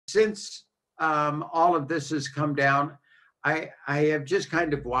Since all of this has come down, I have just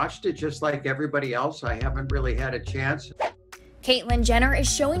kind of watched it just like everybody else. I haven't really had a chance. Caitlyn Jenner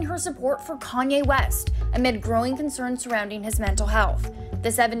is showing her support for Kanye West amid growing concerns surrounding his mental health. The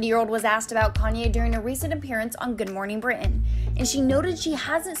 70-year-old was asked about Kanye during a recent appearance on Good Morning Britain, and she noted she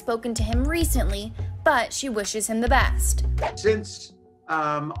hasn't spoken to him recently, but she wishes him the best. Since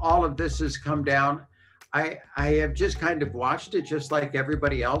all of this has come down, I have just kind of watched it just like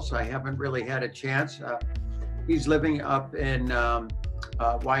everybody else. I haven't really had a chance. He's living up in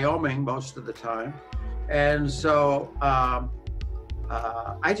Wyoming most of the time. And so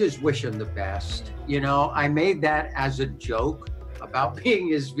I just wish him the best. You know, I made that as a joke about being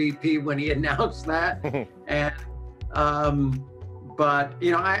his VP when he announced that. And, but,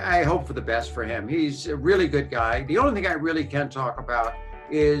 you know, I hope for the best for him. He's a really good guy. The only thing I really can talk about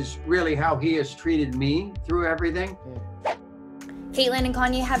is really how he has treated me through everything. Caitlyn and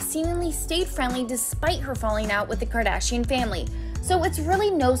Kanye have seemingly stayed friendly despite her falling out with the Kardashian family, so it's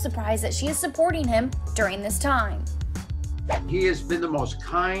really no surprise that she is supporting him during this time. He has been the most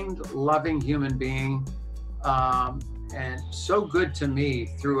kind, loving human being, and so good to me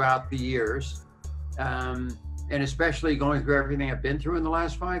throughout the years, and especially going through everything I've been through in the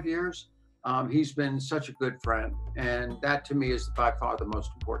last 5 years. He's been such a good friend, and that to me is by far the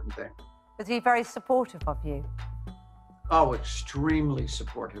most important thing. Is he very supportive of you? Oh, extremely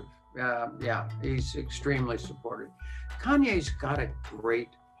supportive. Yeah, he's extremely supportive. Kanye's got a great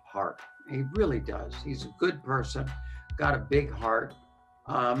heart. He really does. He's a good person, got a big heart.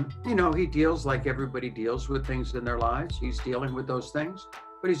 You know, he deals like everybody deals with things in their lives. He's dealing with those things,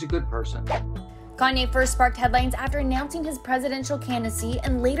 but he's a good person. Kanye first sparked headlines after announcing his presidential candidacy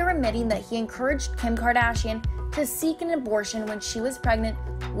and later admitting that he encouraged Kim Kardashian to seek an abortion when she was pregnant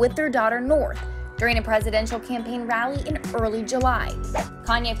with their daughter North during a presidential campaign rally in early July.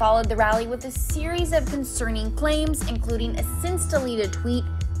 Kanye followed the rally with a series of concerning claims, including a since-deleted tweet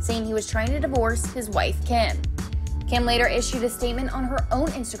saying he was trying to divorce his wife Kim. Kim later issued a statement on her own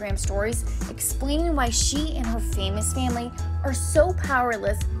Instagram stories explaining why she and her famous family are so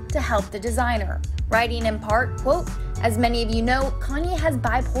powerless to help the designer, writing in part, quote, "As many of you know, Kanye has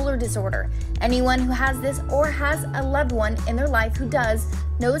bipolar disorder. Anyone who has this or has a loved one in their life who does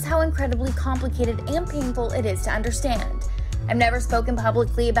knows how incredibly complicated and painful it is to understand. I've never spoken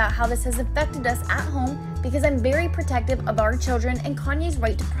publicly about how this has affected us at home because I'm very protective of our children and Kanye's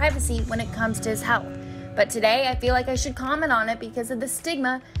right to privacy when it comes to his health. But today I feel like I should comment on it because of the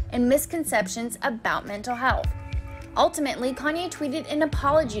stigma and misconceptions about mental health." Ultimately, Kanye tweeted an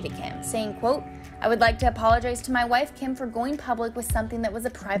apology to Kim, saying, quote, "I would like to apologize to my wife Kim for going public with something that was a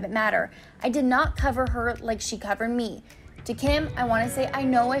private matter. I did not cover her like she covered me. To Kim, I want to say I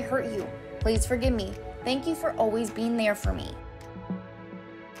know I hurt you. Please forgive me. Thank you for always being there for me."